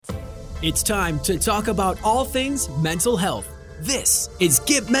It's time to talk about all things mental health. This is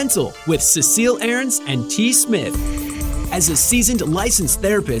Get Mental with Cecile Ahrens and T. Smith. As a seasoned licensed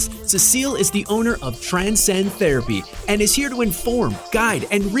therapist, Cecile is the owner of Transcend Therapy and is here to inform, guide,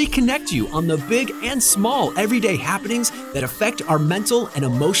 and reconnect you on the big and small everyday happenings that affect our mental and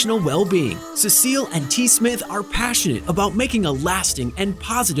emotional well-being. Cecile and T. Smith are passionate about making a lasting and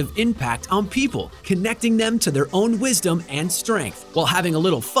positive impact on people, connecting them to their own wisdom and strength, while having a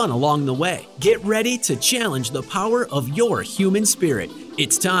little fun along the way. Get ready to challenge the power of your human spirit.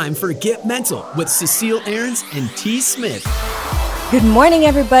 It's time for Get Mental with Cecile Ahrens and T. Smith. Good morning,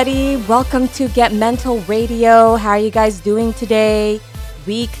 everybody. Welcome to Get Mental Radio. How are you guys doing today?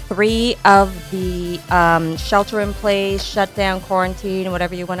 Week 3 of the shelter-in-place, shutdown, quarantine,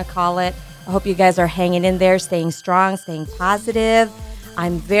 whatever you want to call it. I hope you guys are hanging in there, staying strong, staying positive.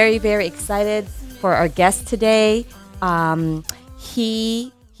 I'm very, very excited for our guest today.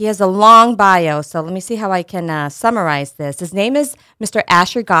 He has a long bio, so let me see how I can summarize this. His name is Mr.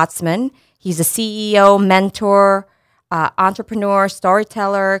 Asher Gottsman. He's a CEO, mentor, entrepreneur,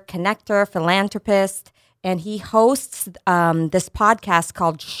 storyteller, connector, philanthropist, and he hosts this podcast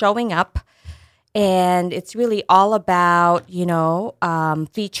called Showing Up. And it's really all about,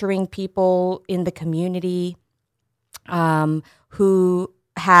 featuring people in the community who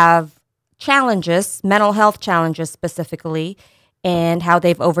have challenges, mental health challenges specifically, and how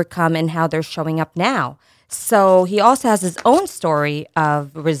they've overcome and how they're showing up now. So he also has his own story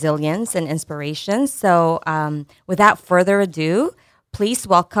of resilience and inspiration. So without further ado, please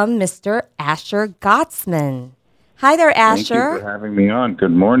welcome Mr. Asher Gottsman. Hi there, Asher. Thank you for having me on. Good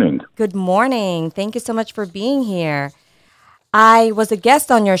morning. Good morning. Thank you so much for being here. I was a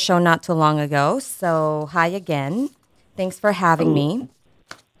guest on your show not too long ago, so hi again. Thanks for having me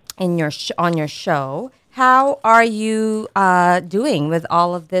on your show. How are you doing with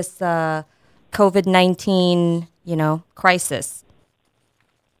all of this COVID-19, crisis?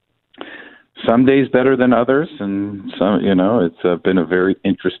 Some days better than others, and some, it's been a very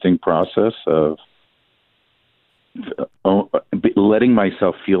interesting process of letting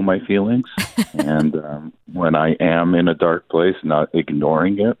myself feel my feelings, and when I am in a dark place, not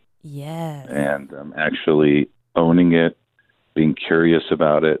ignoring it. Yes. And actually owning it, being curious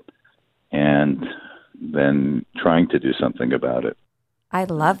about it, and then trying to do something about it. I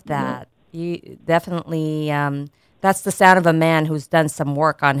love that. Yeah. You definitely, that's the sound of a man who's done some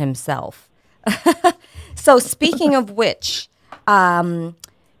work on himself. So speaking of which, your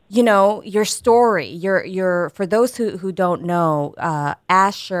story, your for those who don't know,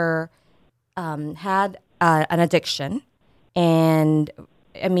 Asher had an addiction, and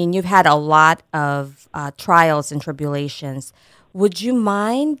I mean, you've had a lot of trials and tribulations. Would you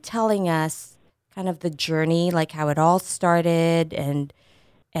mind telling us kind of the journey, like how it all started and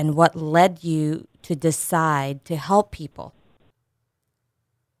what led you to decide to help people?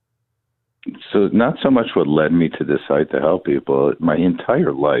 So not so much what led me to decide to help people. My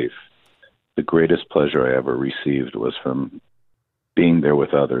entire life, the greatest pleasure I ever received was from being there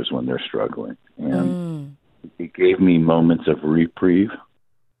with others when they're struggling. And it gave me moments of reprieve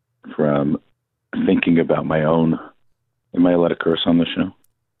from thinking about my own. Am I allowed to curse on the show?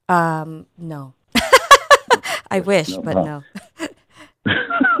 No. I wish, but no.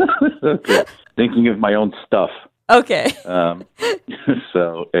 Okay. Thinking of my own stuff. Okay.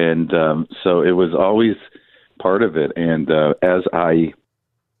 So it was always part of it. And as I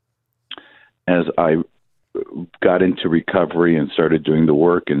got into recovery and started doing the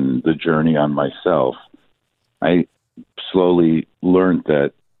work and the journey on myself, I slowly learned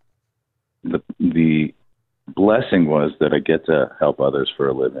that the blessing was that I get to help others for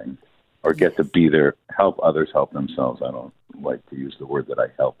a living, or get to be there, help others help themselves. I don't like to use the word that I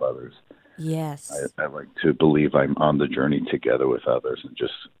help others. Yes. I like to believe I'm on the journey together with others and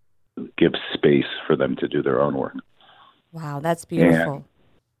just give space for them to do their own work. Wow, that's beautiful.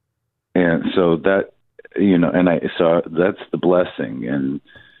 And so that, so that's the blessing. And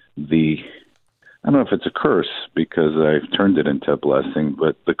I don't know if it's a curse because I've turned it into a blessing,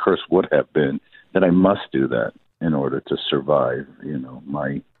 but the curse would have been that I must do that in order to survive, in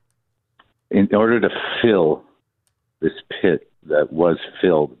order to fill this pit that was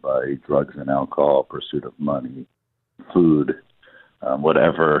filled by drugs and alcohol, pursuit of money, food,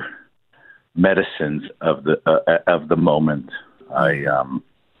 whatever medicines of the moment I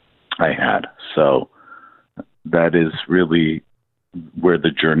had. So that is really where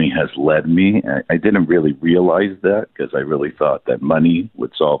the journey has led me. I didn't really realize that because I really thought that money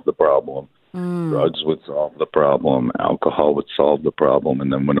would solve the problem. Drugs would solve the problem. Alcohol would solve the problem.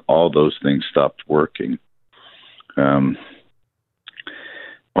 And then when all those things stopped working,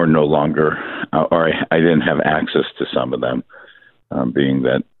 or no longer, or I didn't have access to some of them, being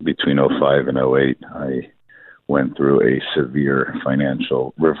that between '05 and '08, I went through a severe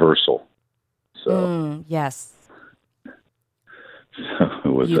financial reversal. So, Yes. so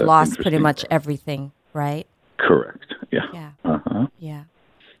it was You an lost pretty interesting much process. everything, right? Correct. Yeah. Yeah. Uh-huh. Yeah.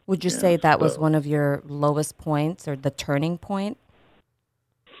 Would you Yeah. say that was So one of your lowest points or the turning point?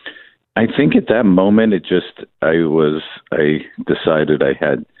 I think at that moment, I decided I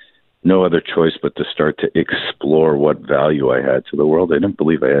had no other choice but to start to explore what value I had to the world. I didn't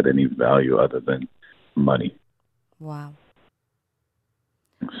believe I had any value other than money. Wow.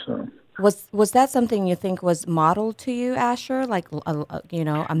 So Was that something you think was modeled to you, Asher? Like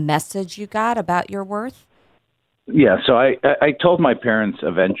a message you got about your worth? yeah, so I told my parents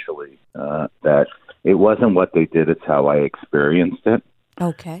eventually that it wasn't what they did; it's how I experienced it,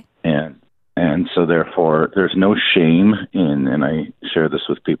 Okay. and so therefore there's no shame in, and I share this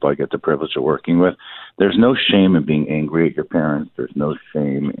with people I get the privilege of working with. There's no shame in being angry at your parents. There's no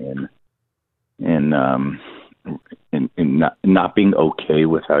shame in not being okay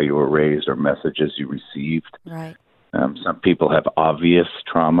with how you were raised or messages you received. Right. Some people have obvious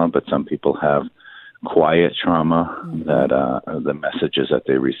trauma, but some people have quiet trauma that the messages that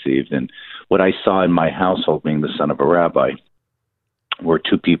they received. And what I saw in my household, being the son of a rabbi, where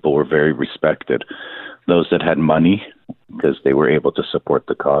two people were very respected. Those that had money because they were able to support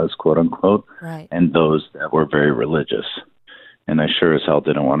the cause, quote unquote, Right. and those that were very religious. And I sure as hell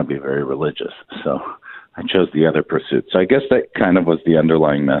didn't want to be very religious. So I chose the other pursuit. So I guess that kind of was the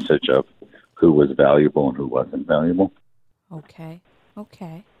underlying message of who was valuable and who wasn't valuable. Okay.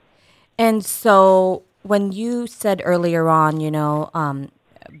 Okay. And so when you said earlier on,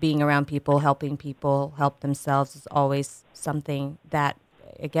 being around people, helping people help themselves is always something that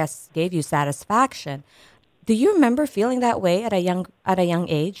I guess gave you satisfaction. Do you remember feeling that way at a young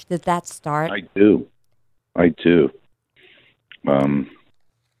age? Did that start? I do. I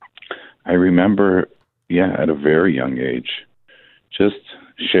remember, at a very young age, just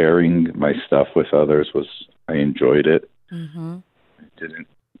sharing my stuff with others I enjoyed it. Mm-hmm. I didn't,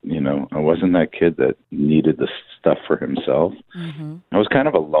 I wasn't that kid that needed the stuff for himself. Mm-hmm. I was kind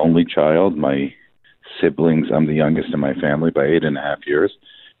of a lonely child. My siblings, I'm the youngest in my family by 8.5 years,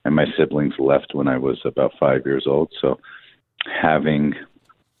 and my siblings left when I was about 5 years old. So having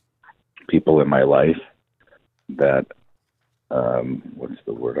people in my life that, what's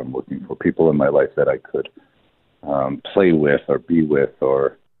the word I'm looking for? People in my life that I could play with or be with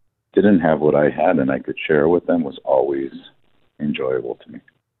or didn't have what I had and I could share with them was always enjoyable to me.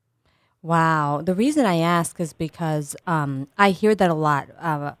 Wow. The reason I ask is because I hear that a lot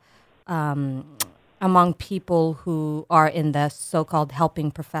among people who are in the so-called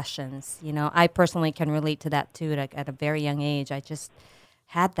helping professions. I personally can relate to that too. At a very young age, I just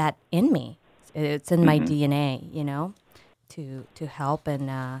had that in me. It's in my DNA, to help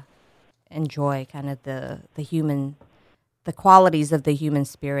and enjoy kind of the qualities of the human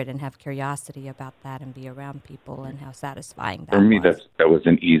spirit and have curiosity about that and be around people and how satisfying that For me, was. that was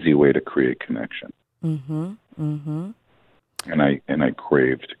an easy way to create connection. Mm-hmm. Mm-hmm. And I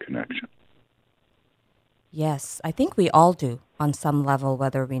craved connection. Yes, I think we all do on some level,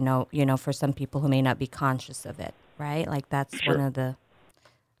 whether we know, for some people who may not be conscious of it, right? Like that's Sure. one of the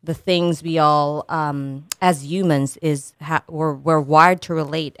things we all, as humans, is we're wired to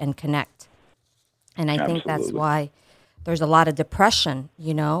relate and connect. And I think that's Absolutely. why there's a lot of depression,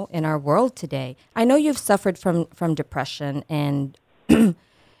 in our world today. I know you've suffered from depression, and if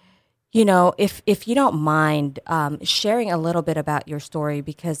you don't mind sharing a little bit about your story,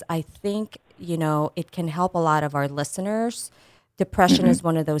 because I think it can help a lot of our listeners. Depression is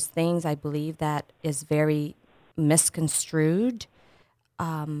one of those things I believe that is very misconstrued.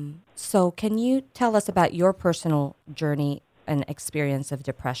 So can you tell us about your personal journey and experience of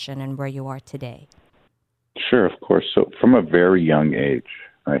depression and where you are today? Sure, of course. So from a very young age,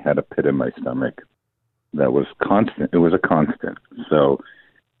 I had a pit in my stomach that was constant. It was a constant. So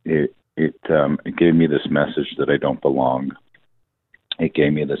it gave me this message that I don't belong. It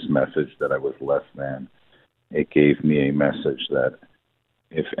gave me this message that I was less than. It gave me a message that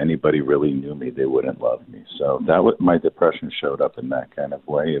if anybody really knew me, they wouldn't love me. So that was, my depression showed up in that kind of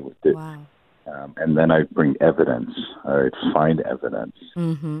way. Wow. And then I bring evidence. I'd find evidence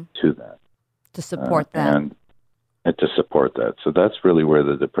to that. To support that. And to support that. So that's really where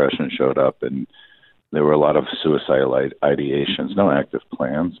the depression showed up. And there were a lot of suicidal ideations, no active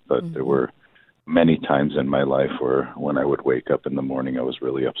plans, but there were many times in my life where when I would wake up in the morning, I was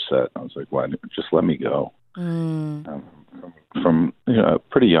really upset. I was like, why? Just let me go. From a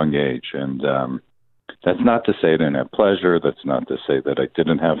pretty young age. And that's not to say I didn't have pleasure. That's not to say that I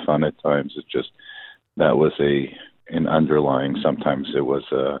didn't have fun at times. It's just that was an underlying. Sometimes it was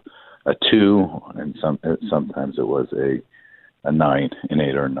a 2, and sometimes it was a 9, an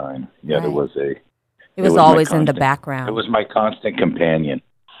 8 or 9. Yet Right. It was my always in the constant- background. It was my constant companion.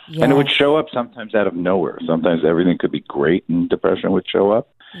 Yes. And it would show up sometimes out of nowhere. Sometimes everything could be great and depression would show up.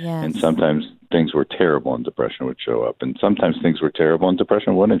 Yes. And sometimes things were terrible and depression would show up. And sometimes things were terrible and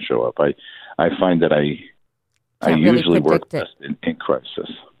depression wouldn't show up. I find that I Can't really usually work predict best in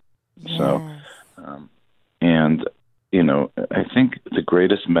crisis. Yes. So, and, you know, I think the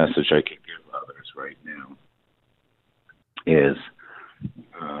greatest message I can give others right now is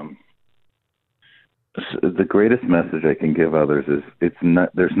the greatest message I can give others is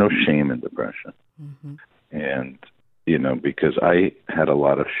there's no shame in depression. Mhm. And, you know, because I had a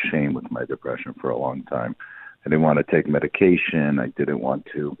lot of shame with my depression for a long time. I didn't want to take medication. I didn't want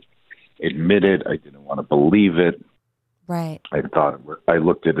to admit it. I didn't want to believe it. Right. I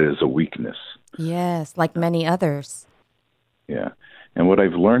looked at it as a weakness. Yes, like many others. Yeah. And what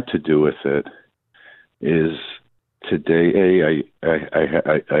I've learned to do with it is today,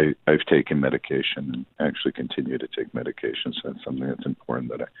 I've taken medication and actually continue to take medication. So that's something that's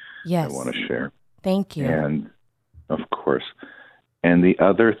important that I Yes. want to share. Thank you. And of course. And the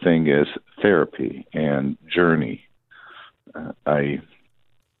other thing is therapy and journey. I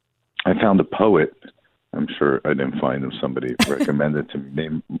found a poet. I'm sure I didn't find him. Somebody recommended to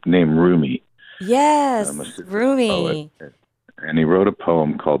me, named Rumi. Yes, a Sufi Rumi. poet. And he wrote a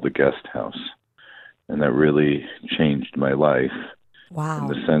poem called The Guest House. And that really changed my life Wow. in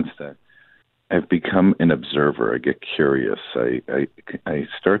the sense that I've become an observer. I get curious. I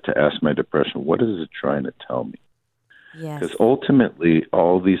start to ask my depression, what is it trying to tell me? Yes. Because ultimately,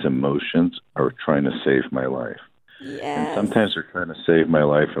 all these emotions are trying to save my life. And Yes. sometimes they're trying to save my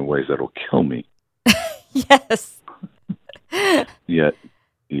life in ways that will kill me. Yes. Yet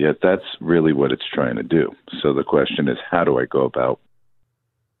that's really what it's trying to do. So the question is, how do I go about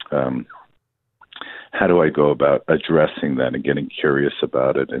addressing that and getting curious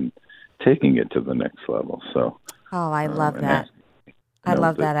about it and taking it to the next level? So, Oh, I love and that. I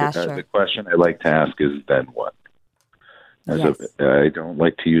love that, Asher. The question I like to ask is, then what? Yes. I don't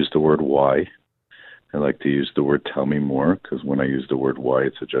like to use the word why. I like to use the word tell me more, because when I use the word why,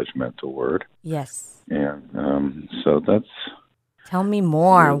 it's a judgmental word. Yes. And so that's... Tell me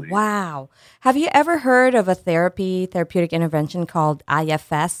more. Really? Wow. Have you ever heard of a therapeutic intervention called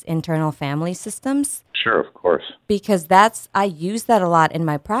IFS, Internal Family Systems? Sure, of course. Because I use that a lot in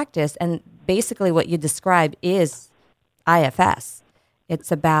my practice. And basically what you describe is IFS.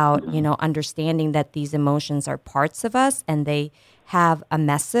 It's about, understanding that these emotions are parts of us and they have a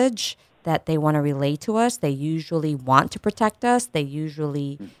message that they want to relay to us. They usually want to protect us. They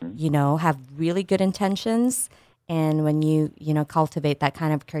usually, have really good intentions. And when you, cultivate that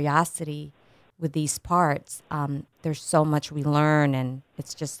kind of curiosity with these parts, there's so much we learn, and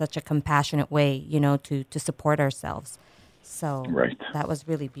it's just such a compassionate way, to support ourselves. So Right. that was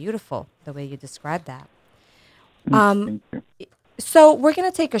really beautiful, the way you described that. Thank you. So we're going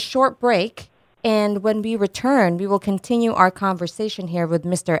to take a short break, and when we return, we will continue our conversation here with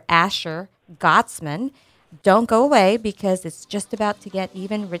Mr. Asher Gottsman. Don't go away, because it's just about to get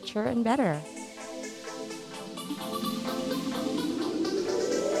even richer and better.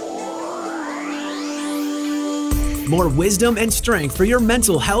 More wisdom and strength for your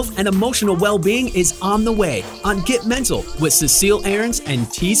mental health and emotional well-being is on the way on Get Mental with Cecile Ahrens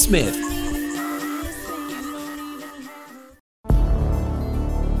and T. Smith.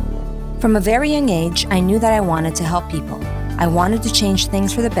 From a very young age, I knew that I wanted to help people. I wanted to change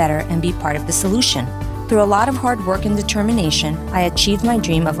things for the better and be part of the solution. Through a lot of hard work and determination, I achieved my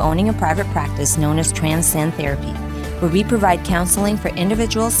dream of owning a private practice known as Transcend Therapy, where we provide counseling for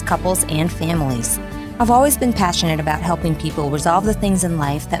individuals, couples, and families. I've always been passionate about helping people resolve the things in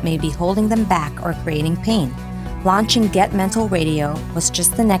life that may be holding them back or creating pain. Launching Get Mental Radio was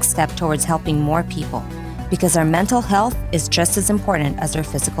just the next step towards helping more people, because our mental health is just as important as our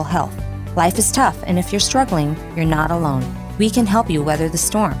physical health. Life is tough, and if you're struggling, you're not alone. We can help you weather the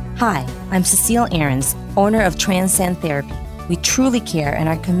storm. Hi, I'm Cecile Ahrens, owner of Transcend Therapy. We truly care and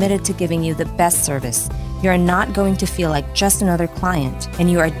are committed to giving you the best service. You are not going to feel like just another client,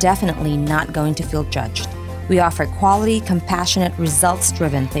 and you are definitely not going to feel judged. We offer quality, compassionate,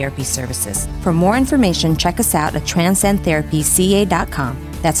 results-driven therapy services. For more information, check us out at transcendtherapyca.com.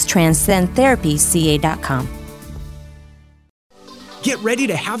 That's transcendtherapyca.com. Get ready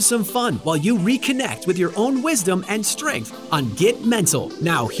to have some fun while you reconnect with your own wisdom and strength on Get Mental.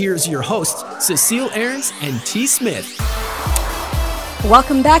 Now, here's your hosts, Cecile Ahrens and T. Smith.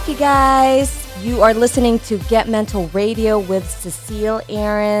 Welcome back, you guys. You are listening to Get Mental Radio with Cecile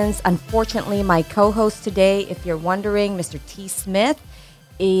Ahrens. Unfortunately, my co-host today, if you're wondering, Mr. T. Smith,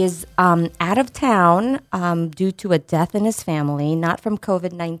 is out of town due to a death in his family, not from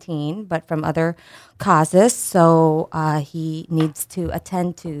COVID-19, but from other causes. So he needs to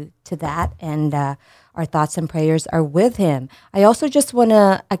attend to that, and our thoughts and prayers are with him. I also just want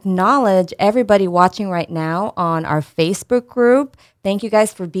to acknowledge everybody watching right now on our Facebook group. Thank you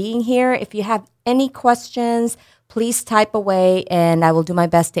guys for being here. If you have any questions, please type away, and I will do my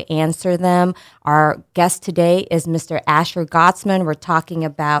best to answer them. Our guest today is Mr. Asher Gottsman. We're talking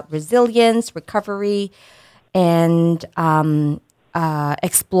about resilience, recovery, and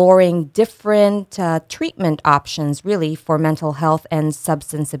exploring different treatment options, really, for mental health and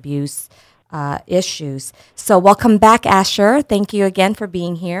substance abuse issues. So welcome back, Asher. Thank you again for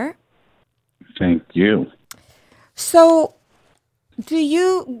being here. Thank you. So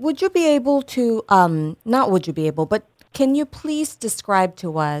would you be able to, but can you please describe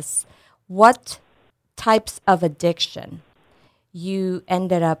to us what types of addiction you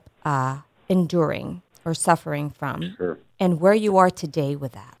ended up enduring or suffering from, Sure. and where you are today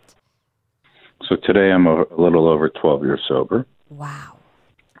with that? So today I'm a little over 12 years sober. Wow.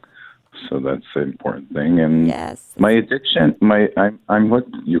 So that's the important thing. And Yes. my addiction, I'm what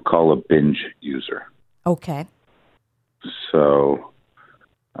you call a binge user. Okay. So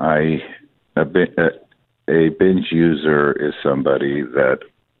a binge user is somebody that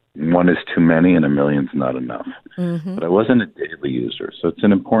one is too many and a million's not enough. Mm-hmm. But I wasn't a daily user. So it's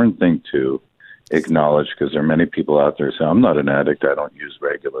an important thing to acknowledge, because there are many people out there who say, I'm not an addict, I don't use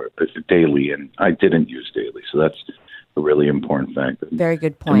daily, and I didn't use daily. So that's a really important fact. Very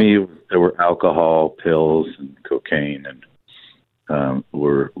good point. To me, there were alcohol, pills, and cocaine, and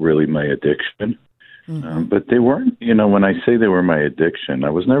were really my addiction. Mm-hmm. But they weren't, when I say they were my addiction,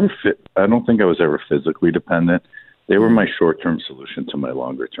 I was never I don't think I was ever physically dependent. They were my short-term solution to my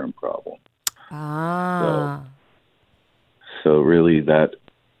longer-term problem. Ah. So really that,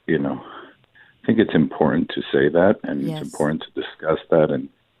 I think it's important to say that, and Yes. it's important to discuss that and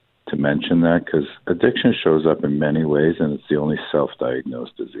to mention that, because addiction shows up in many ways, and it's the only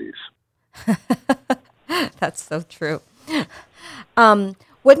self-diagnosed disease. That's so true.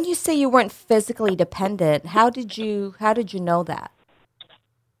 When you say you weren't physically dependent, how did you know that?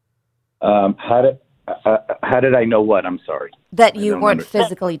 How did I know what? I'm sorry. That I you don't weren't understand.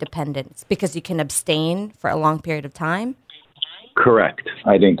 physically dependent? It's because you can abstain for a long period of time? Correct.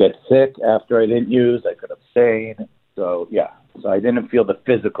 I didn't get sick after I didn't use. I could abstain. So, yeah. So I didn't feel the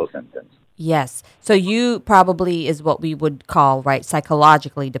physical symptoms. Yes. So you probably is what we would call, right,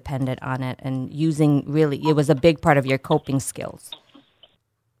 psychologically dependent on it, and using really, it was a big part of your coping skills.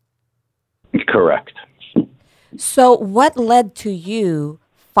 Correct. So what led to you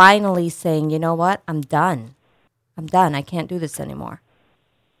finally saying, you know what, I'm done. I can't do this anymore?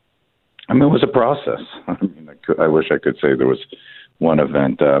 I mean, it was a process. I wish I could say there was one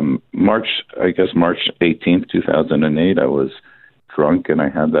event. March 18th, 2008, I was drunk, and I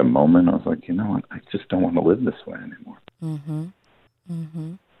had that moment. I was like, you know what? I just don't want to live this way anymore. Mm-hmm.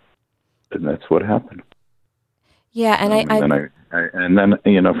 Mm-hmm. And that's what happened. Yeah, and and then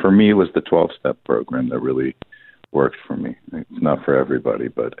for me, it was the 12-step program that really worked for me. It's not for everybody,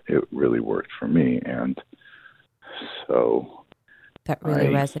 but it really worked for me. And so that really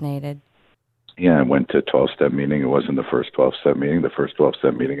resonated. Yeah, I went to a 12-step meeting. It wasn't the first 12-step meeting. The first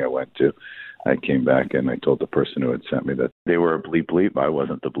 12-step meeting I went to, I came back and I told the person who had sent me that they were a bleep bleep. I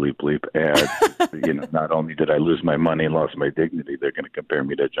wasn't the bleep bleep. And not only did I lose my money and lost my dignity, they're going to compare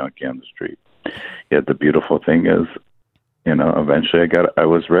me to a junkie on the street. Yet the beautiful thing is, eventually I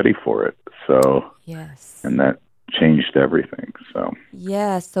was ready for it. So yes, and that changed everything. So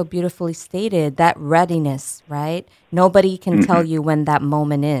yes, so beautifully stated. That readiness, right? Nobody can tell you when that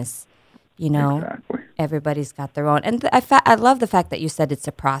moment is. Exactly. Everybody's got their own. And I love the fact that you said it's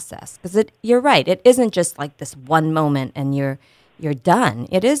a process, because you're right. It isn't just like this one moment and you're done.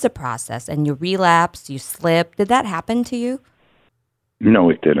 It is a process, and you relapse, you slip. Did that happen to you?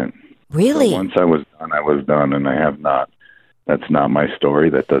 No, it didn't. Really? So once I was done, and I have not. That's not my story.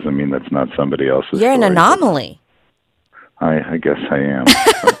 That doesn't mean that's not somebody else's You're story. an anomaly. I guess I am.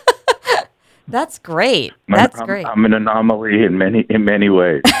 That's great. That's great. I'm an anomaly in many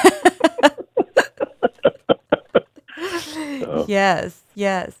ways. Yes.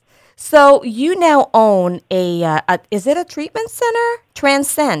 So you now own is it a treatment center?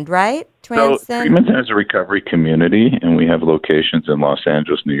 Transcend, right? So Treatment Center is a recovery community, and we have locations in Los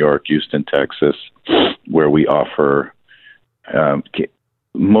Angeles, New York, Houston, Texas, where we offer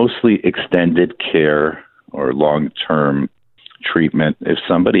mostly extended care or long-term treatment. If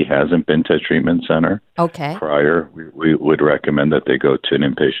somebody hasn't been to a treatment center Okay. prior, we would recommend that they go to an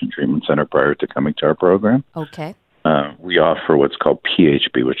inpatient treatment center prior to coming to our program. Okay. We offer what's called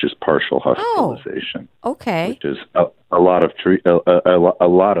PHP, which is partial hospitalization, Okay. which is a lot of a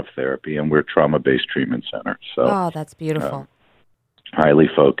lot of therapy, and we're a trauma-based treatment center, so Oh, that's beautiful. highly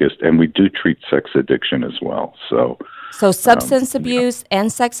focused, and we do treat sex addiction as well. So So substance abuse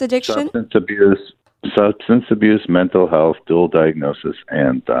and sex addiction? substance abuse, mental health, dual diagnosis,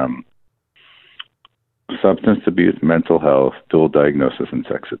 and substance abuse, mental health, dual diagnosis, and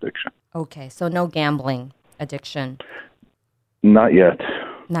sex addiction. Okay, so no gambling addiction. Not yet.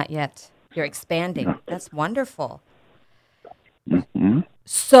 Not yet. You're expanding. No. That's wonderful. Hmm.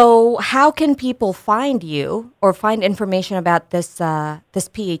 So, how can people find you or find information about this this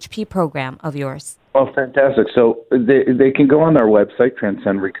PHP program of yours? Oh, fantastic. So they can go on our website,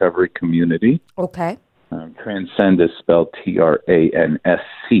 Transcend Recovery Community. Okay. Transcend is spelled Transcend.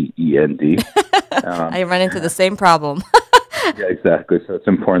 I run into the same problem. Yeah, exactly. So it's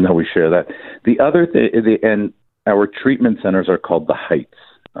important that we share that. The other thing, and our treatment centers are called the Heights.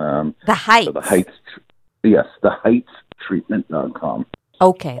 The Heights. So the Heights, yes, the HeightsTreatment.com.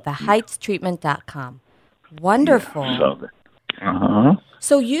 Okay, the HeightsTreatment.com. Wonderful.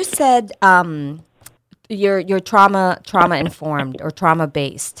 So you said you're trauma informed or trauma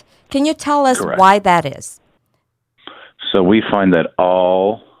based. Can you tell us Correct. why that is? So we find that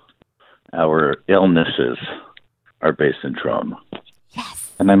all our illnesses are based in trauma.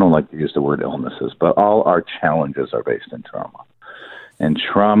 Yes. And I don't like to use the word illnesses, but all our challenges are based in trauma. And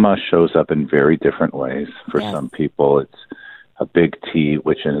trauma shows up in very different ways. For Yes. some people, it's a big T,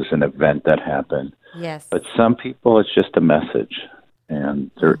 which is an event that happened. Yes. But some people, it's just a message.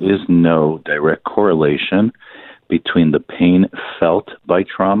 And there is no direct correlation between the pain felt by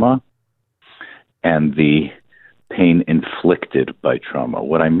trauma and the pain inflicted by trauma.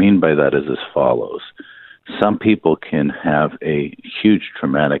 What I mean by that is as follows. Some people can have a huge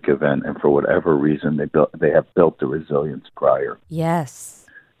traumatic event, and for whatever reason, they have built the resilience prior, Yes.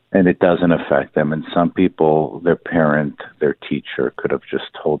 and it doesn't affect them. And some people, their parent, their teacher could have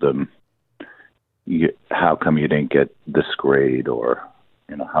just told them, how come you didn't get this grade, or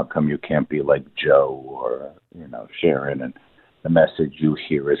how come you can't be like Joe or Sharon, and the message you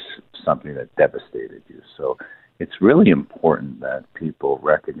hear is something that devastated you. So it's really important that people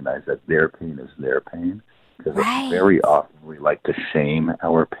recognize that their pain is their pain, because Right. very often we like to shame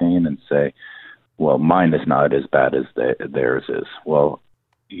our pain and say, well, mine is not as bad as theirs is. Well,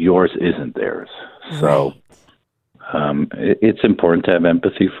 yours isn't theirs. So it's important to have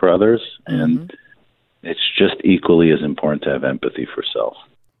empathy for others, and it's just equally as important to have empathy for self.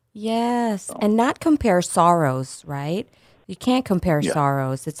 Yes, and not compare sorrows, right? You can't compare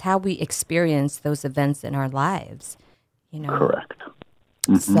sorrows. It's how we experience those events in our lives, Correct.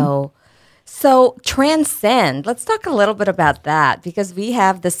 So Transcend. Let's talk a little bit about that, because we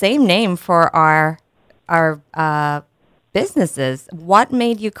have the same name for our businesses. What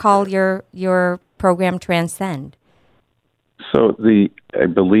made you call your program Transcend? So I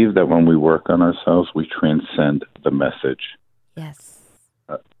believe that when we work on ourselves, we transcend the message. Yes.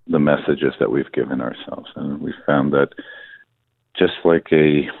 The messages that we've given ourselves, and we found that just like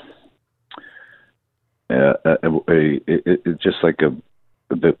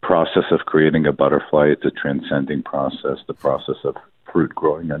the process of creating a butterfly, it's a transcending process. The process of fruit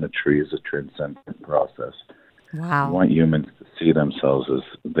growing on a tree is a transcendent process. Wow. We want humans to see themselves as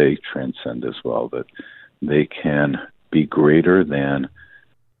they transcend as well, that they can be greater than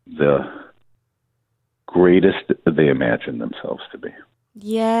the greatest they imagine themselves to be.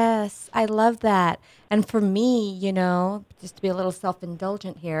 Yes, I love that. And for me, just to be a little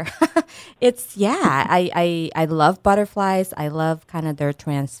self-indulgent here, I love butterflies. I love kind of their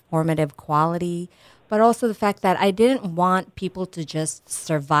transformative quality, but also the fact that I didn't want people to just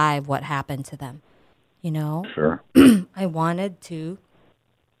survive what happened to them. Sure. I wanted to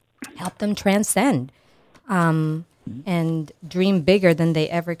help them transcend and dream bigger than they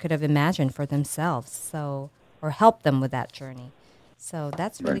ever could have imagined for themselves. Or help them with that journey. So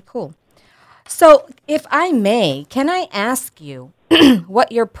that's really cool. So if I may, can I ask you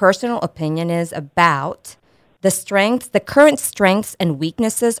what your personal opinion is about the current strengths and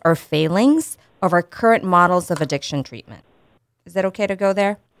weaknesses or failings of our current models of addiction treatment? Is that okay to go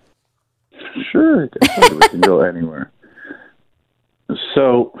there? Sure. Definitely. We can go anywhere.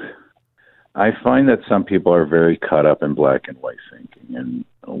 So I find that some people are very caught up in black and white thinking, and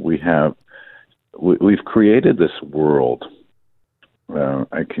we've created this world.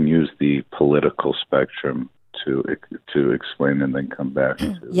 I can use the political spectrum to explain and then come back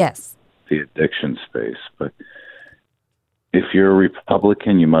to Yes. the addiction space. But if you're a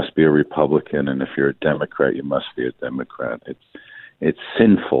Republican, you must be a Republican, and if you're a Democrat, you must be a Democrat. It's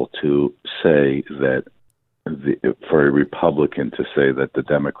sinful to say that for a Republican to say that the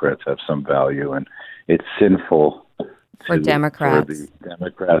Democrats have some value, and it's sinful for Democrats. For the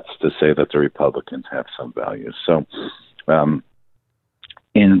Democrats to say that the Republicans have some value. So,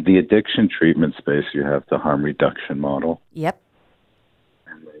 in the addiction treatment space, you have the harm reduction model. Yep.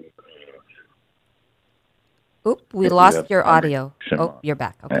 Oop, we lost your audio. Oh, you're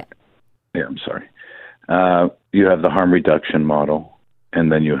back. Okay. Yeah, I'm sorry. You have the harm reduction model,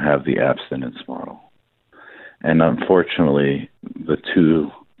 and then you have the abstinence model. And unfortunately, the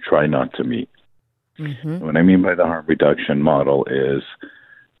two try not to meet. Mm-hmm. What I mean by the harm reduction model is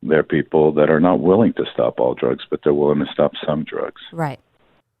there are people that are not willing to stop all drugs, but they're willing to stop some drugs. Right.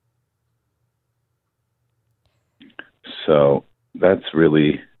 So that's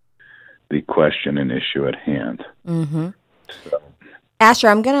really the question and issue at hand. Mm-hmm. So. Asher,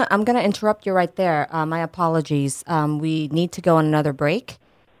 I'm gonna interrupt you right there. My apologies. We need to go on another break,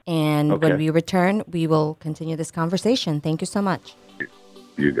 and when we return, we will continue this conversation. Thank you so much.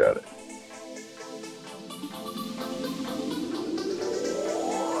 You got it.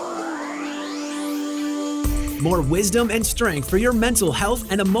 More wisdom and strength for your mental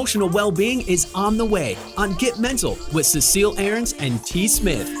health and emotional well-being is on the way on Get Mental with Cecile Ahrens and T.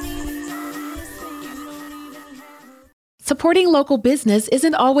 Smith. Supporting local business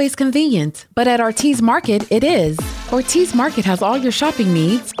isn't always convenient, but at Ortiz Market, it is. Ortiz Market has all your shopping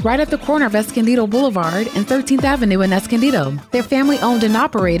needs right at the corner of Escondido Boulevard and 13th Avenue in Escondido. They're family-owned and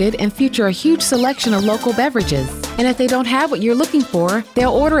operated and feature a huge selection of local beverages. And if they don't have what you're looking for,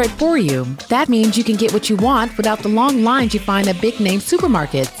 they'll order it for you. That means you can get what you want without the long lines you find at big-name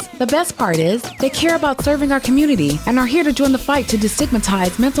supermarkets. The best part is, they care about serving our community and are here to join the fight to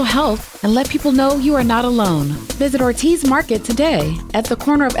destigmatize mental health and let people know you are not alone. Visit Ortiz Market today at the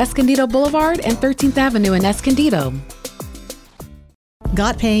corner of Escondido Boulevard and 13th Avenue in Escondido.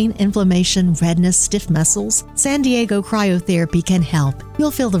 Got pain, inflammation, redness, stiff muscles? San Diego Cryotherapy can help.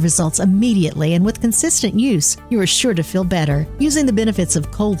 You'll feel the results immediately, and with consistent use, you are sure to feel better. Using the benefits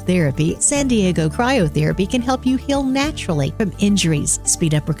of cold therapy, San Diego Cryotherapy can help you heal naturally from injuries,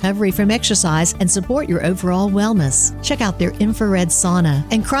 speed up recovery from exercise, and support your overall wellness. Check out their infrared sauna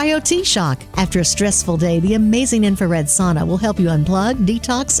and Cryo T-Shock. After a stressful day, the amazing infrared sauna will help you unplug,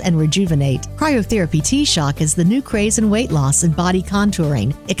 detox, and rejuvenate. Cryotherapy T-Shock is the new craze in weight loss and body contouring.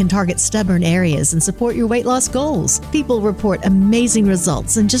 It can target stubborn areas and support your weight loss goals. People report amazing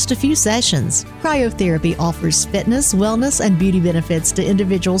results in just a few sessions. Cryotherapy offers fitness, wellness, and beauty benefits to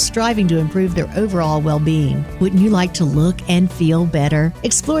individuals striving to improve their overall well-being. Wouldn't you like to look and feel better?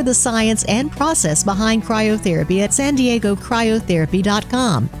 Explore the science and process behind cryotherapy at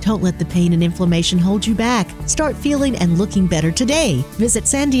SanDiegoCryotherapy.com. Don't let the pain and inflammation hold you back. Start feeling and looking better today. Visit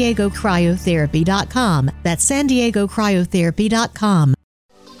SanDiegoCryotherapy.com. That's SanDiegoCryotherapy.com.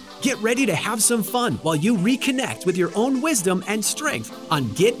 Get ready to have some fun while you reconnect with your own wisdom and strength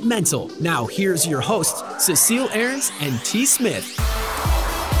on Get Mental. Now, here's your hosts, Cecile Ahrens and T. Smith.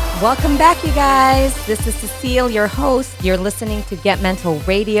 Welcome back, you guys. This is Cecile, your host. You're listening to Get Mental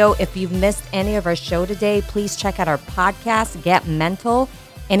Radio. If you've missed any of our show today, please check out our podcast, Get Mental,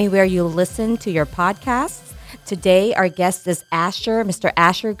 anywhere you listen to your podcasts. Today, our guest is Mr.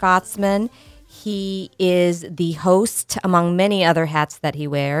 Asher Gottsman. He is the host, among many other hats that he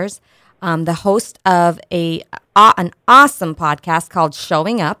wears, the host of an awesome podcast called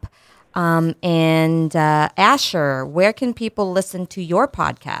Showing Up. Asher, where can people listen to your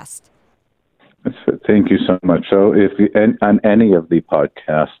podcast? Thank you so much. So if you, on any of the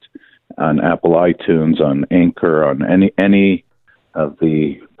podcasts, on Apple iTunes, on Anchor, on any of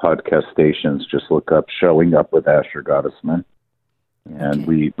the podcast stations, just look up Showing Up with Asher Gottsman. And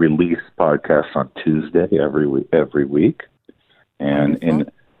we release podcasts on Tuesday every week. And in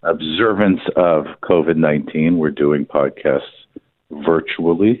observance of COVID-19, we're doing podcasts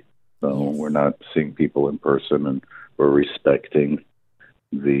virtually. So we're not seeing people in person, and we're respecting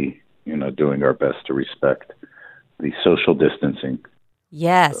doing our best to respect the social distancing.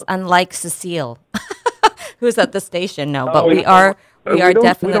 Yes, so. Unlike Cecile, who's at the station now, but we are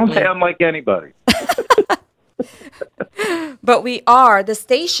definitely. We don't say unlike anybody. But we are the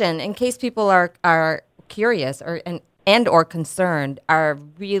station. In case people are curious or concerned,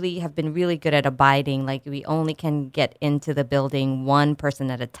 have been really good at abiding. Like, we only can get into the building one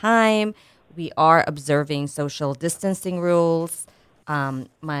person at a time. We are observing social distancing rules.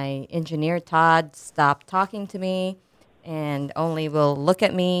 My engineer Todd stopped talking to me and only will look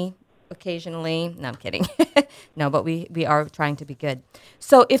at me occasionally. No, I'm kidding. No, but we are trying to be good.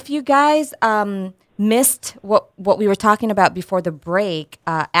 So if you guys missed what we were talking about before the break,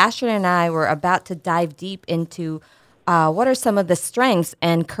 Asher and I were about to dive deep into what are some of the strengths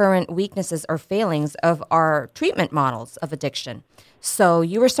and current weaknesses or failings of our treatment models of addiction. So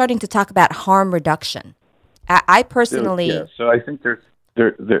you were starting to talk about harm reduction. I personally... Yeah, so I think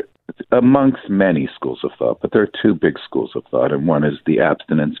there amongst many schools of thought, but there are two big schools of thought, and one is the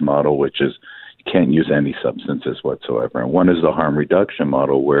abstinence model, which is you can't use any substances whatsoever, and one is the harm reduction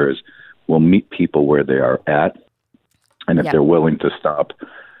model, whereas we'll meet people where they are at, and if they're willing to stop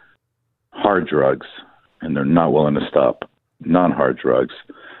hard drugs and they're not willing to stop non-hard drugs,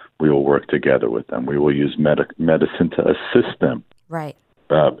 we will work together with them. We will use medicine to assist them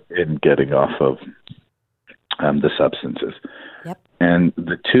in getting off of the substances. Yep. And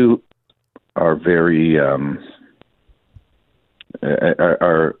the two are very are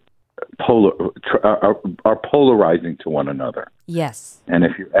polarizing to one another. Yes. And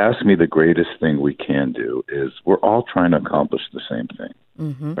if you ask me, the greatest thing we can do is we're all trying to accomplish the same thing.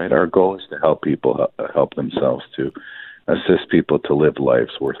 Mm-hmm. Right? Our goal is to help people help themselves, to assist people to live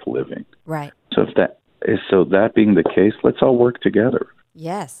lives worth living. Right. So that being the case, let's all work together.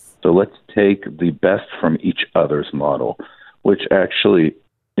 Yes. So let's take the best from each other's model, which actually,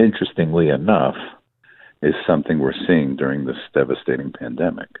 interestingly enough, is something we're seeing during this devastating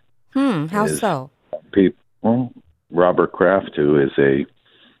pandemic. How so? Robert Kraft, who is a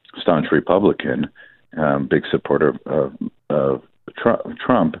staunch Republican, big supporter of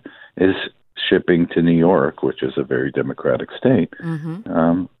Trump, is shipping to New York, which is a very democratic state,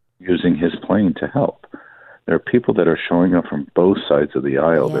 using his plane to help. There are people that are showing up from both sides of the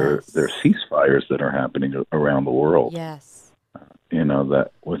aisle. Yes. There are ceasefires that are happening around the world. Yes.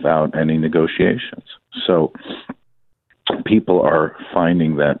 That without any negotiations. So people are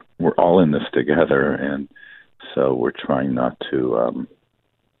finding that we're all in this together, and so we're trying to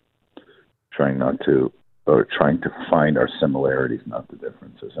find our similarities, not the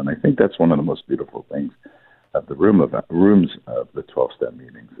differences. And I think that's one of the most beautiful things of the rooms of the 12-step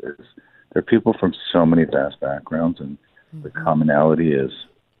meetings is there are people from so many vast backgrounds, and the commonality is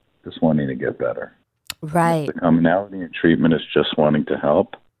just wanting to get better. Right. The commonality in treatment is just wanting to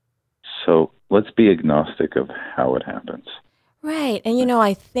help. So let's be agnostic of how it happens. Right. And,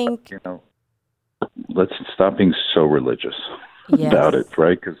 I think... let's stop being so religious about it,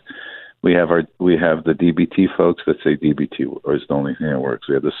 right? Because we have the DBT folks that say DBT is the only thing that works.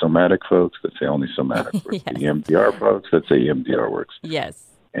 We have the somatic folks that say only somatic works. The EMDR folks that say EMDR works. Yes.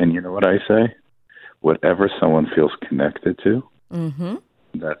 And you know what I say? Whatever someone feels connected to,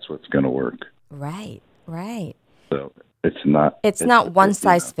 that's what's going to work. Right. Right. So it's not one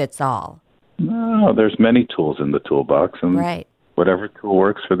size fits all. No, there's many tools in the toolbox, and whatever tool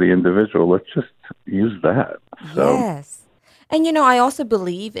works for the individual, let's just use that. So. Yes. And, I also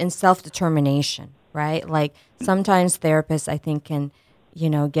believe in self-determination, right? Like sometimes therapists, I think, can,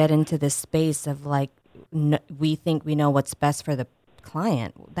 get into this space of like, we think we know what's best for the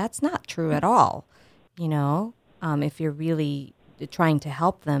client. That's not true at all. If you're really trying to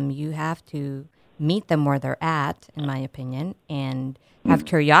help them, you have to meet them where they're at, in my opinion, and have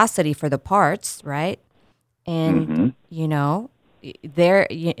curiosity for the parts, right? And,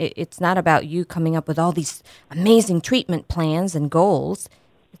 it's not about you coming up with all these amazing treatment plans and goals.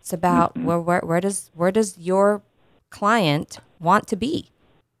 It's about where does your client want to be?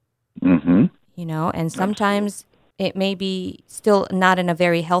 And sometimes it may be still not in a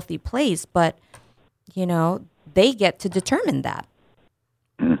very healthy place, but, they get to determine that.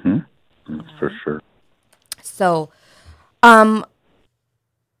 For sure. So,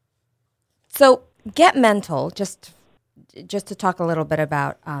 Get Mental, just to talk a little bit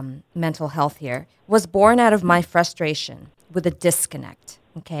about mental health here, was born out of my frustration with a disconnect.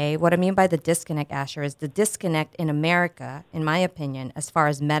 Okay, what I mean by the disconnect, Asher, is the disconnect in America, in my opinion, as far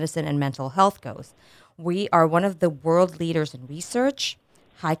as medicine and mental health goes. We are one of the world leaders in research,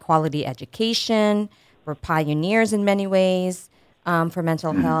 high-quality education. We're pioneers in many ways for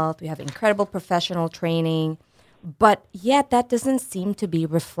mental health. We have incredible professional training. But yet that doesn't seem to be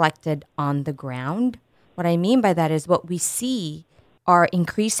reflected on the ground. What I mean by that is what we see are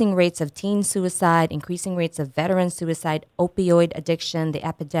increasing rates of teen suicide, increasing rates of veteran suicide, opioid addiction, the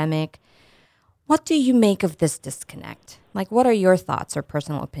epidemic. What do you make of this disconnect? Like, what are your thoughts or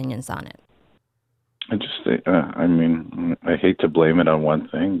personal opinions on it? I hate to blame it on one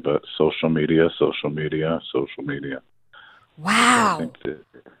thing, but social media. Wow.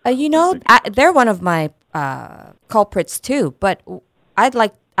 They're one of my culprits too, but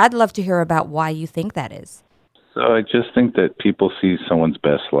I'd love to hear about why you think that is. So I just think that people see someone's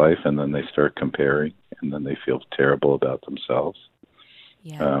best life and then they start comparing and then they feel terrible about themselves.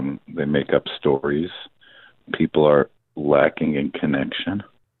 Yeah. They make up stories. People are lacking in connection.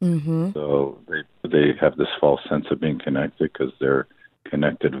 Mm-hmm. So they have this false sense of being connected because they're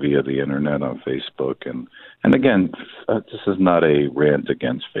connected via the internet on Facebook. And again, this is not a rant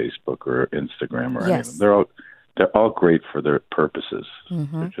against Facebook or Instagram or Yes. anything. They're all great for their purposes.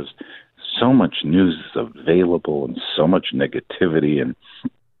 Mm-hmm. They're just so much news is available and so much negativity and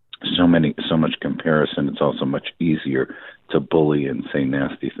so much comparison. It's also much easier to bully and say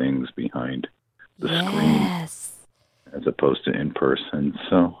nasty things behind the screen Yes. as opposed to in person.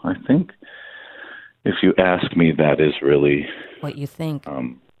 So I think if you ask me, that is really, What you think.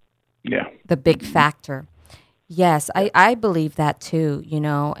 yeah. The big factor. Yes, I believe that too, you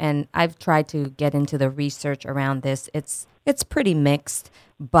know, and I've tried to get into the research around this. It's pretty mixed,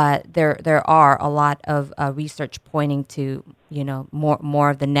 but there are a lot of research pointing to, you know, more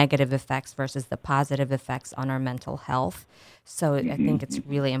of the negative effects versus the positive effects on our mental health. So I think it's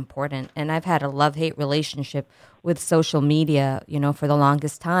really important. And I've had a love-hate relationship with social media, you know, for the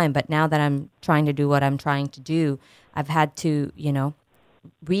longest time. But now that I'm trying to do what I'm trying to do, I've had to, you know,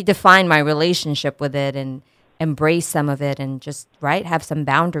 redefine my relationship with it and embrace some of it and just, have some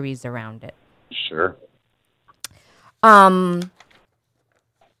boundaries around it. Sure.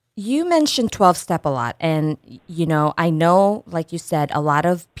 You mentioned 12-step a lot, and, you know, I know, like you said, a lot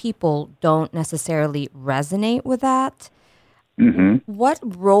of people don't necessarily resonate with that. Mm-hmm. What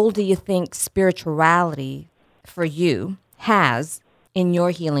role do you think spirituality for you has in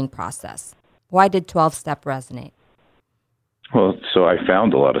your healing process? Why did 12-step resonate? Well, so I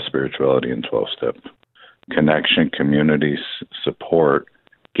found a lot of spirituality in 12-step. Connection, community, support,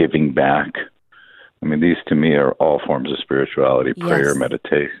 giving back. I mean, these to me are all forms of spirituality, prayer, Yes.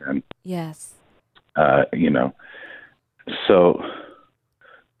 meditation, Yes. you know. So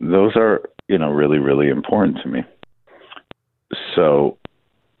those are, you know, really, really important to me. So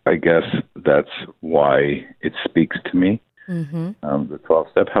I guess that's why it speaks to me, Mm-hmm. the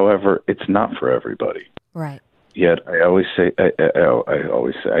 12-step. However, it's not for everybody. Right. Yet I always say,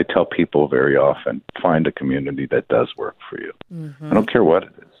 I tell people very often, find a community that does work for you. Mm-hmm. I don't care what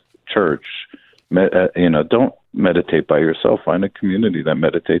it is. Church, you know, don't meditate by yourself. Find a community that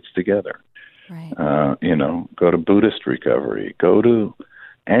meditates together. Right. You know, go to Buddhist recovery. Go to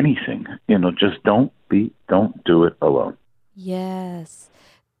anything. You know, just don't do it alone. Yes.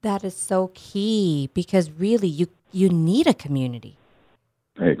 That is so key because really you need a community.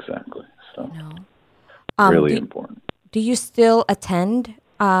 Exactly. So No. really important. Do you still attend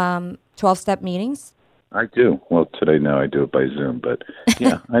 12-step meetings? I do. Well, today now I do it by Zoom, but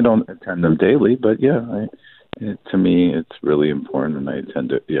yeah, I don't attend them daily, but yeah, to me it's really important, and I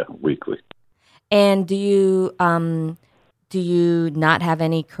attend it weekly. And do you not have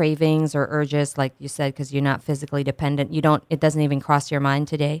any cravings or urges, like you said, because you're not physically dependent? It doesn't even cross your mind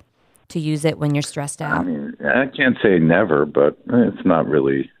today to use it when you're stressed out? I mean, I can't say never, but it's not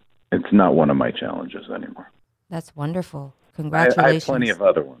one of my challenges anymore. That's wonderful. Congratulations. I have plenty of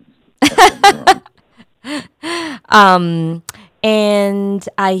other ones. And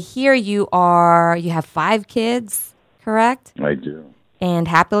I hear you have 5 kids, correct? I do. And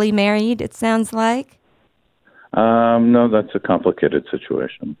happily married, it sounds like? No, that's a complicated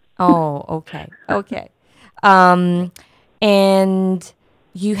situation. Oh, okay. Okay. And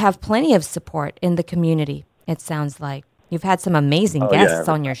you have plenty of support in the community, it sounds like. You've had some amazing guests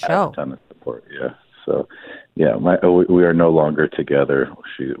on your I have show. a ton of support, yeah. So, yeah, we are no longer together.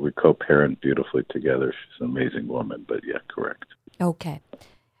 We co-parent beautifully together. She's an amazing woman, but yeah, correct. Okay.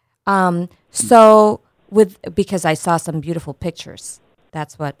 So because I saw some beautiful pictures,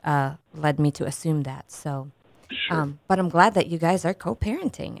 that's what led me to assume that. So, Sure. but I'm glad that you guys are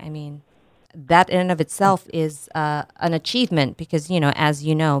co-parenting. I mean, that in and of itself is an achievement because, you know, as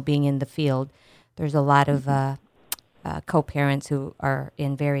you know, being in the field, there's a lot of co-parents who are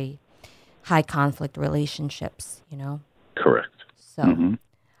in very high conflict relationships, you know. Correct. So,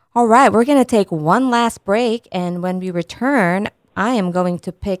 All right, we're going to take one last break, and when we return, I am going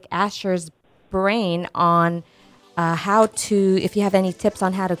to pick Asher's brain on if you have any tips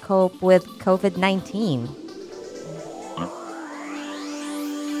on how to cope with COVID-19.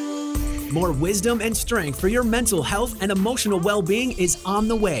 More wisdom and strength for your mental health and emotional well-being is on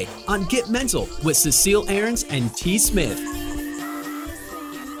the way on Get Mental with Cecile Ahrens and T. Smith.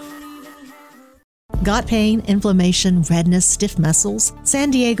 Got pain, inflammation, redness, stiff muscles?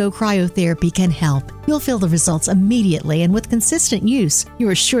 San Diego Cryotherapy can help. You'll You'll feel the results immediately, and with consistent use, you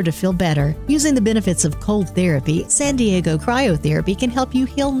are sure to feel better. Using the benefits of cold therapy, San Diego Cryotherapy can help you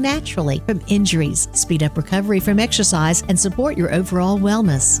heal naturally from injuries, speed up recovery from exercise, and support your overall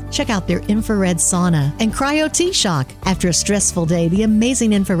wellness. Check out their infrared sauna and Cryo T-Shock. After a stressful day, the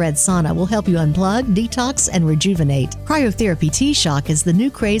amazing infrared sauna will help you unplug, detox, and rejuvenate. Cryotherapy T-Shock is the new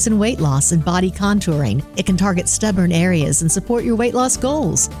craze in weight loss and body contouring. It can target stubborn areas and support your weight loss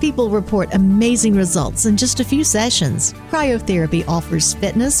goals. People report amazing results in just a few sessions. Cryotherapy offers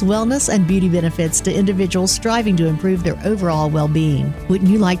fitness, wellness, and beauty benefits to individuals striving to improve their overall well-being. Wouldn't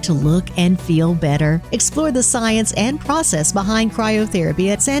you like to look and feel better? Explore the science and process behind cryotherapy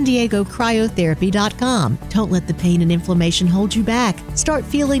at San Diego Cryotherapy.com. Don't let the pain and inflammation hold you back. Start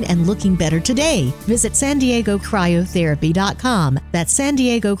feeling and looking better today. Visit San Diego Cryotherapy.com. That's San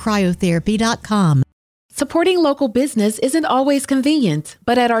Diego Cryotherapy.com. Supporting local business isn't always convenient,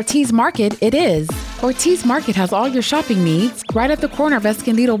 but at Ortiz Market, it is. Ortiz Market has all your shopping needs right at the corner of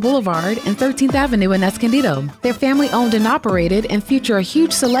Escondido Boulevard and 13th Avenue in Escondido. They're family-owned and operated and feature a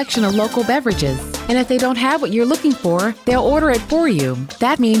huge selection of local beverages. And if they don't have what you're looking for, they'll order it for you.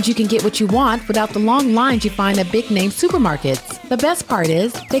 That means you can get what you want without the long lines you find at big-name supermarkets. The best part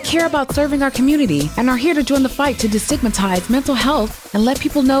is, they care about serving our community and are here to join the fight to destigmatize mental health and let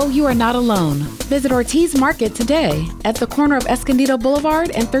people know you are not alone. Visit Ortiz Market today at the corner of Escondido Boulevard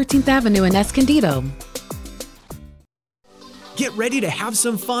and 13th Avenue in Escondido. Get ready to have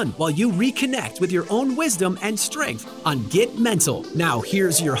some fun while you reconnect with your own wisdom and strength on Get Mental. Now,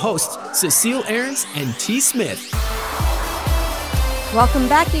 here's your hosts, Cecile Ahrens and T. Smith. Welcome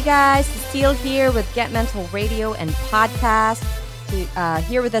back, you guys. Cecile here with Get Mental Radio and Podcast.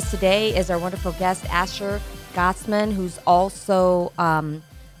 Here with us today is our wonderful guest, Asher Gottsman, who's also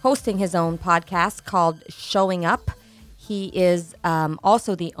hosting his own podcast called Showing Up. He is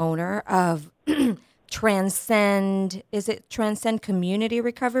also the owner of Transcend Community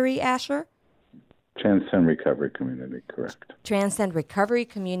Recovery, Asher? Transcend Recovery Community, correct. Transcend Recovery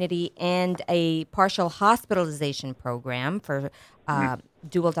Community and a partial hospitalization program for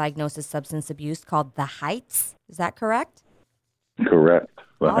dual diagnosis substance abuse called The Heights. Is that correct? Correct.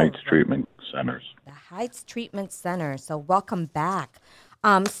 The Heights Treatment Centers. The Heights Treatment Center. So welcome back.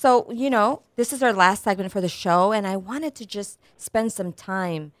 This is our last segment for the show, and I wanted to just spend some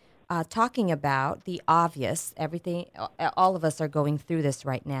time talking about the obvious. Everything, all of us are going through this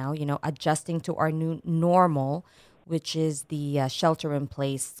right now, adjusting to our new normal, which is the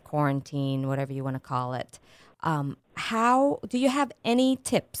shelter-in-place, quarantine, whatever you want to call it. How do you have any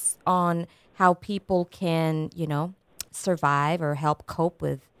tips on how people can, survive or help cope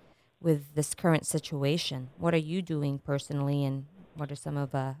with this current situation? What are you doing personally, and what are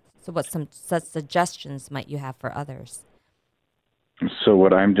some such suggestions might you have for others? So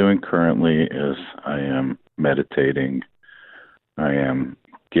what I'm doing currently is I am meditating. I am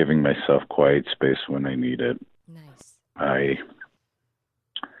giving myself quiet space when I need it. Nice. I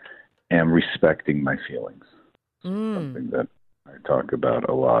am respecting my feelings. Something that I talk about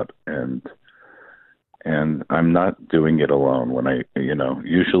a lot, and I'm not doing it alone. When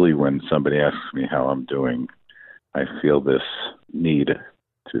usually when somebody asks me how I'm doing, I feel this need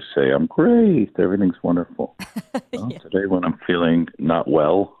to say, I'm great, everything's wonderful. Well, today when I'm feeling not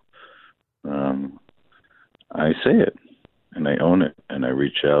well, I say it, and I own it, and I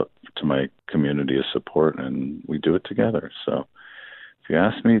reach out to my community of support, and we do it together. So if you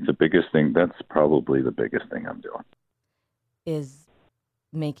ask me, the biggest thing, that's probably the biggest thing I'm doing. Is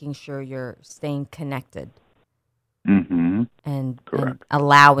making sure you're staying connected. Mm-hmm. And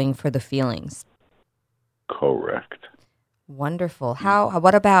allowing for the feelings. Correct. Wonderful.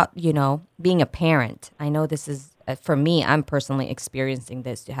 What about, being a parent? I know this is, for me, I'm personally experiencing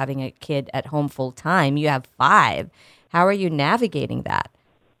this, having a kid at home full time. You have 5. How are you navigating that?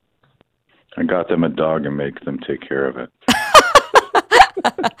 I got them a dog and make them take care of it.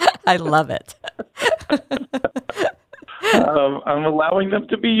 I love it. I'm allowing them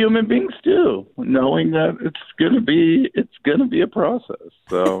to be human beings too, knowing that it's gonna be a process.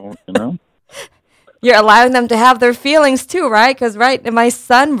 So You're allowing them to have their feelings too, right? Because my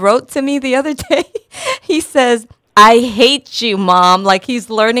son wrote to me the other day. He says, "I hate you, Mom," like he's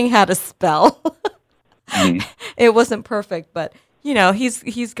learning how to spell. Mm-hmm. It wasn't perfect, but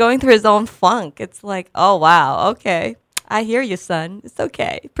he's going through his own funk. It's like, oh wow, okay, I hear you, son. It's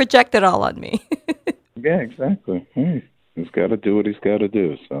okay. Project it all on me. Yeah, exactly. Hey, he's got to do what he's got to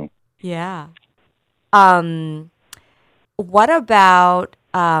do. So yeah. What about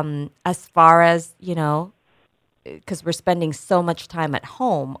as far as because we're spending so much time at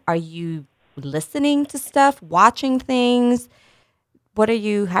home? Are you listening to stuff, watching things, How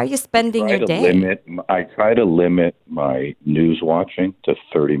are you spending your day? I try to limit my news watching to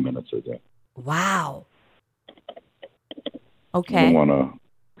 30 minutes a day. Wow. I Okay. don't want to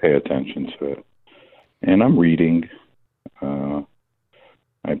pay attention to it. And I'm reading.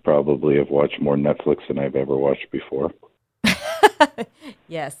 I probably have watched more Netflix than I've ever watched before.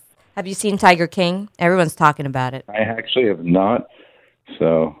 Yes. Have you seen Tiger King? Everyone's talking about it. I actually have not,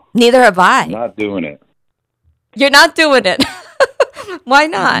 so Neither have I. I'm not doing it. You're not doing it. Why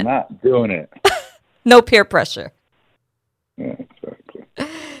I'm not? not doing it. No peer pressure. Yeah, exactly.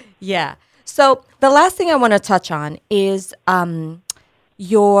 Yeah. So the last thing I want to touch on is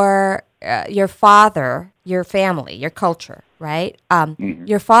your father, your family, your culture, right?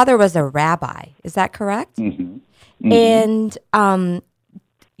 Your father was a rabbi. Is that correct? Mm-hmm. And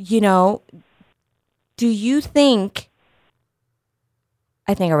do you think?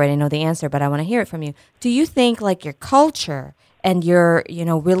 I think I already know the answer, but I want to hear it from you. Do you think like your culture and your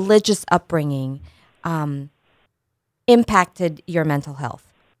religious upbringing impacted your mental health?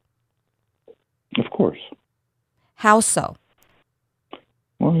 Of course. How so?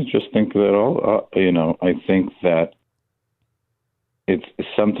 Well, I just think that I think that it's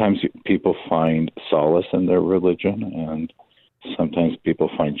sometimes people find solace in their religion, and sometimes people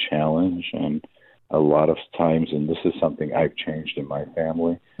find challenge, and a lot of times, and this is something I've changed in my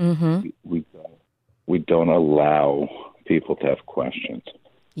family, we don't allow people to have questions.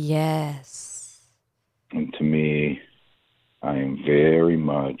 Yes. And to me, I am very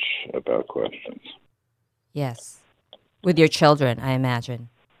much about questions. Yes. With your children, I imagine.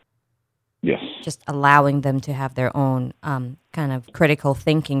 Yes. Just allowing them to have their own kind of critical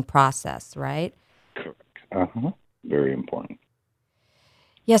thinking process, right? Correct. Very important.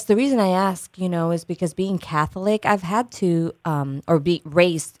 Yes, the reason I ask, is because being Catholic, I've had to, or be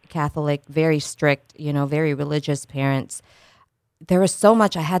raised Catholic, very strict, very religious parents. There was so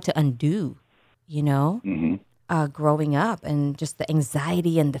much I had to undo, growing up, and just the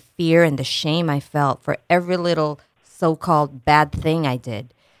anxiety and the fear and the shame I felt for every little so-called bad thing I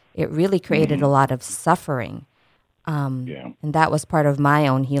did. It really created a lot of suffering. And that was part of my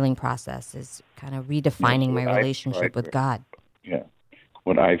own healing process, is kind of redefining my relationship with God. Yeah.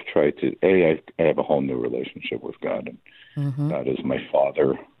 What I've tried to, I have a whole new relationship with God, and God is my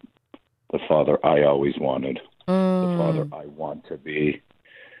Father, the Father I always wanted, the Father I want to be,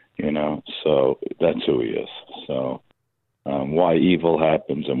 so that's who He is. So why evil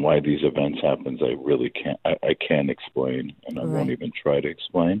happens and why these events happens, I really I can't explain, and I won't even try to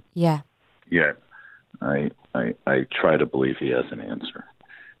explain. Yeah. Yeah. I try to believe He has an answer,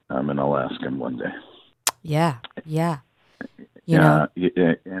 and I'll ask Him one day. Yeah. Yeah.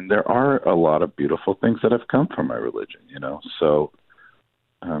 And there are a lot of beautiful things that have come from my religion, so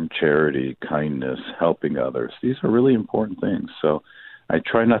charity, kindness, helping others, these are really important things. So I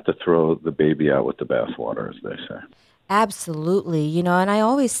try not to throw the baby out with the bathwater, as they say. Absolutely. And I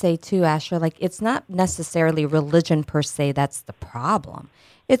always say too, Asher, like it's not necessarily religion per se that's the problem.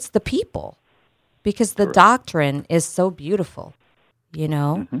 It's the people, because the doctrine is so beautiful,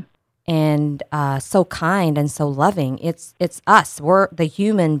 and so kind and so loving. It's us. We're the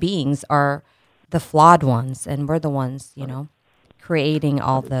human beings are the flawed ones, and we're the ones, creating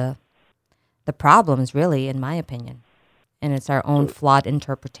all the problems, really, in my opinion. And it's our own flawed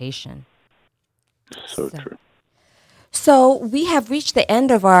interpretation. So true. So we have reached the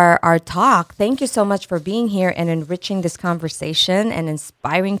end of our talk. Thank you so much for being here and enriching this conversation and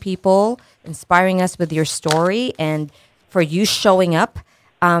inspiring people, inspiring us with your story, and for you showing up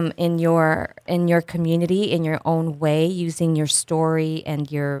in your community in your own way, using your story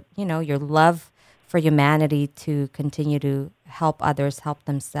and your love for humanity to continue to help others help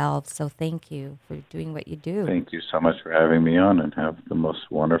themselves. So thank you for doing what you do. Thank you so much for having me on, and have the most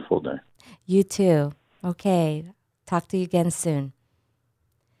wonderful day. You too. Okay. Talk to you again soon.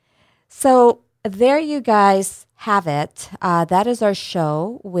 So there you guys have it. That is our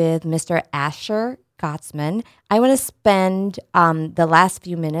show with Mr. Asher Gottsman. I want to spend the last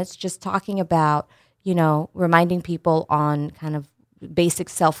few minutes just talking about, reminding people on kind of basic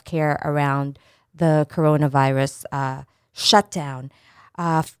self-care around the coronavirus shutdown.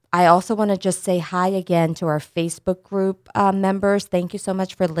 I also want to just say hi again to our Facebook group members. Thank you so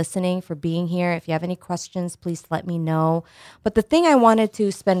much for listening, for being here. If you have any questions, please let me know. But the thing I wanted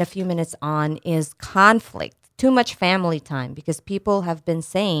to spend a few minutes on is conflict. Too much family time, because people have been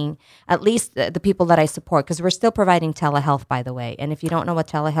saying, at least the people that I support, because we're still providing telehealth, by the way. And if you don't know what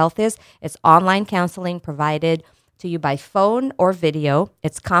telehealth is, it's online counseling provided to you by phone or video.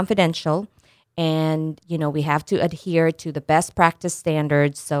 It's confidential. And, we have to adhere to the best practice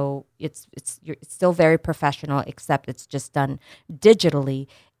standards. So it's still very professional, except it's just done digitally.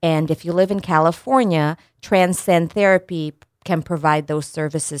 And if you live in California, Transcend Therapy can provide those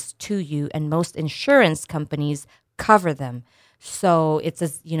services to you, and most insurance companies cover them. So it's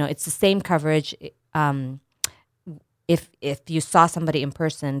the same coverage. If you saw somebody in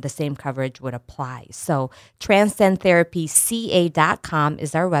person, the same coverage would apply. So transcendtherapyca.com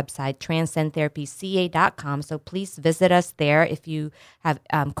is our website, transcendtherapyca.com. So please visit us there if you have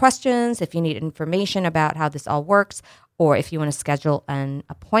questions, if you need information about how this all works, or if you want to schedule an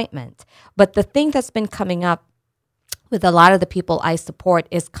appointment. But the thing that's been coming up with a lot of the people I support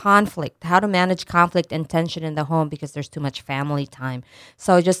is conflict, how to manage conflict and tension in the home because there's too much family time.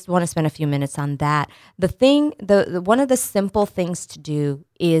 So I just want to spend a few minutes on that. One of the simple things to do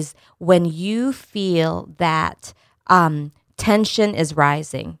is when you feel that tension is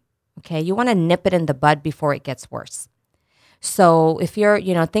rising, okay, you want to nip it in the bud before it gets worse. So if you're,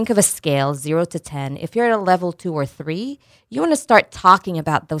 think of a scale, 0 to 10. If you're at a level 2 or 3, you want to start talking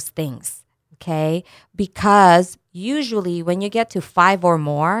about those things, okay? Because usually when you get to 5 or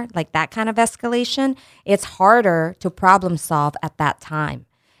more, like that kind of escalation, it's harder to problem solve at that time.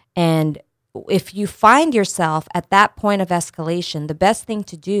 And if you find yourself at that point of escalation, the best thing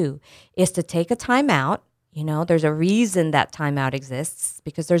to do is to take a time out. There's a reason that timeout exists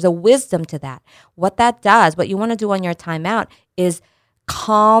because there's a wisdom to that. What that does, what you want to do on your timeout is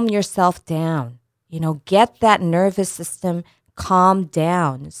calm yourself down. Get that nervous system calmed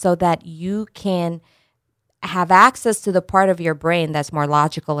down so that you can have access to the part of your brain that's more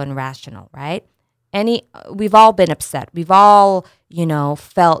logical and rational, right? We've all been upset. We've all,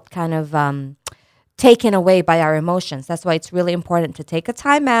 felt kind of taken away by our emotions. That's why it's really important to take a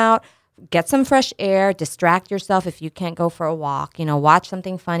time out, get some fresh air, distract yourself if you can't go for a walk, watch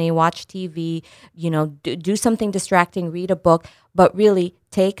something funny, watch TV, do something distracting, read a book, but really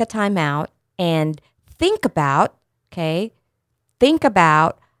take a time out and think about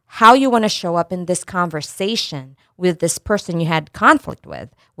how you want to show up in this conversation with this person you had conflict with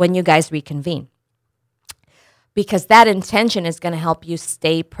when you guys reconvene. Because that intention is going to help you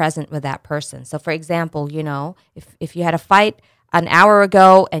stay present with that person. So for example, if you had a fight an hour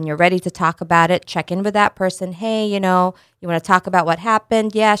ago and you're ready to talk about it, check in with that person. Hey, you want to talk about what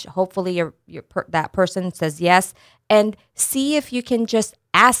happened? Yes. Hopefully that person says yes. And see if you can just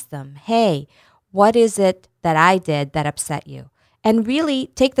ask them, hey, what is it that I did that upset you? And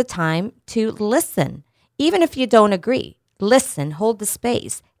really take the time to listen. Even if you don't agree, listen, hold the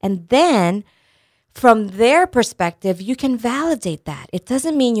space. And then from their perspective, you can validate that. It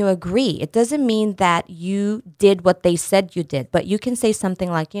doesn't mean you agree. It doesn't mean that you did what they said you did. But you can say something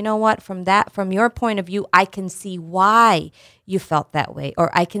like, you know what, from your point of view, I can see why you felt that way,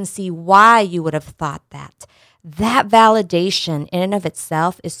 or I can see why you would have thought that. That validation in and of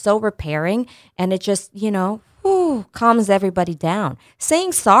itself is so repairing, and it just, calms everybody down.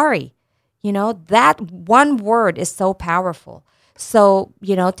 Saying sorry, that one word is so powerful. So,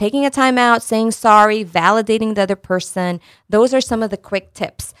 taking a time out, saying sorry, validating the other person, those are some of the quick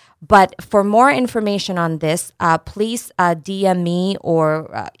tips. But for more information on this, please DM me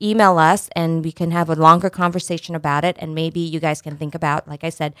or email us, and we can have a longer conversation about it. And maybe you guys can think about, like I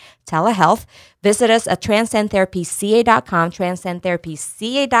said, telehealth. Visit us at transcendtherapyca.com,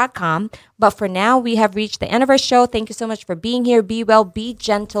 transcendtherapyca.com. But for now, we have reached the end of our show. Thank you so much for being here. Be well, be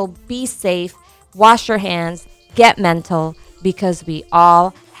gentle, be safe, wash your hands, get mental, because we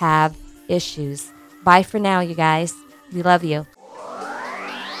all have issues. Bye for now, you guys. We love you.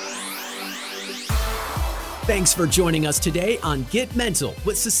 Thanks for joining us today on Get Mental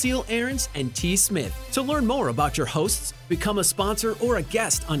with Cecile Ahrens and T. Smith. To learn more about your hosts, become a sponsor or a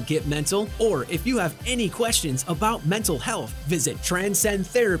guest on Get Mental, or if you have any questions about mental health, visit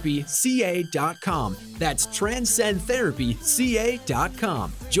transcendtherapyca.com. That's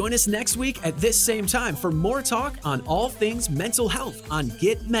transcendtherapyca.com. Join us next week at this same time for more talk on all things mental health on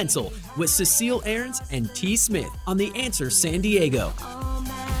Get Mental with Cecile Ahrens and T. Smith on The Answer San Diego.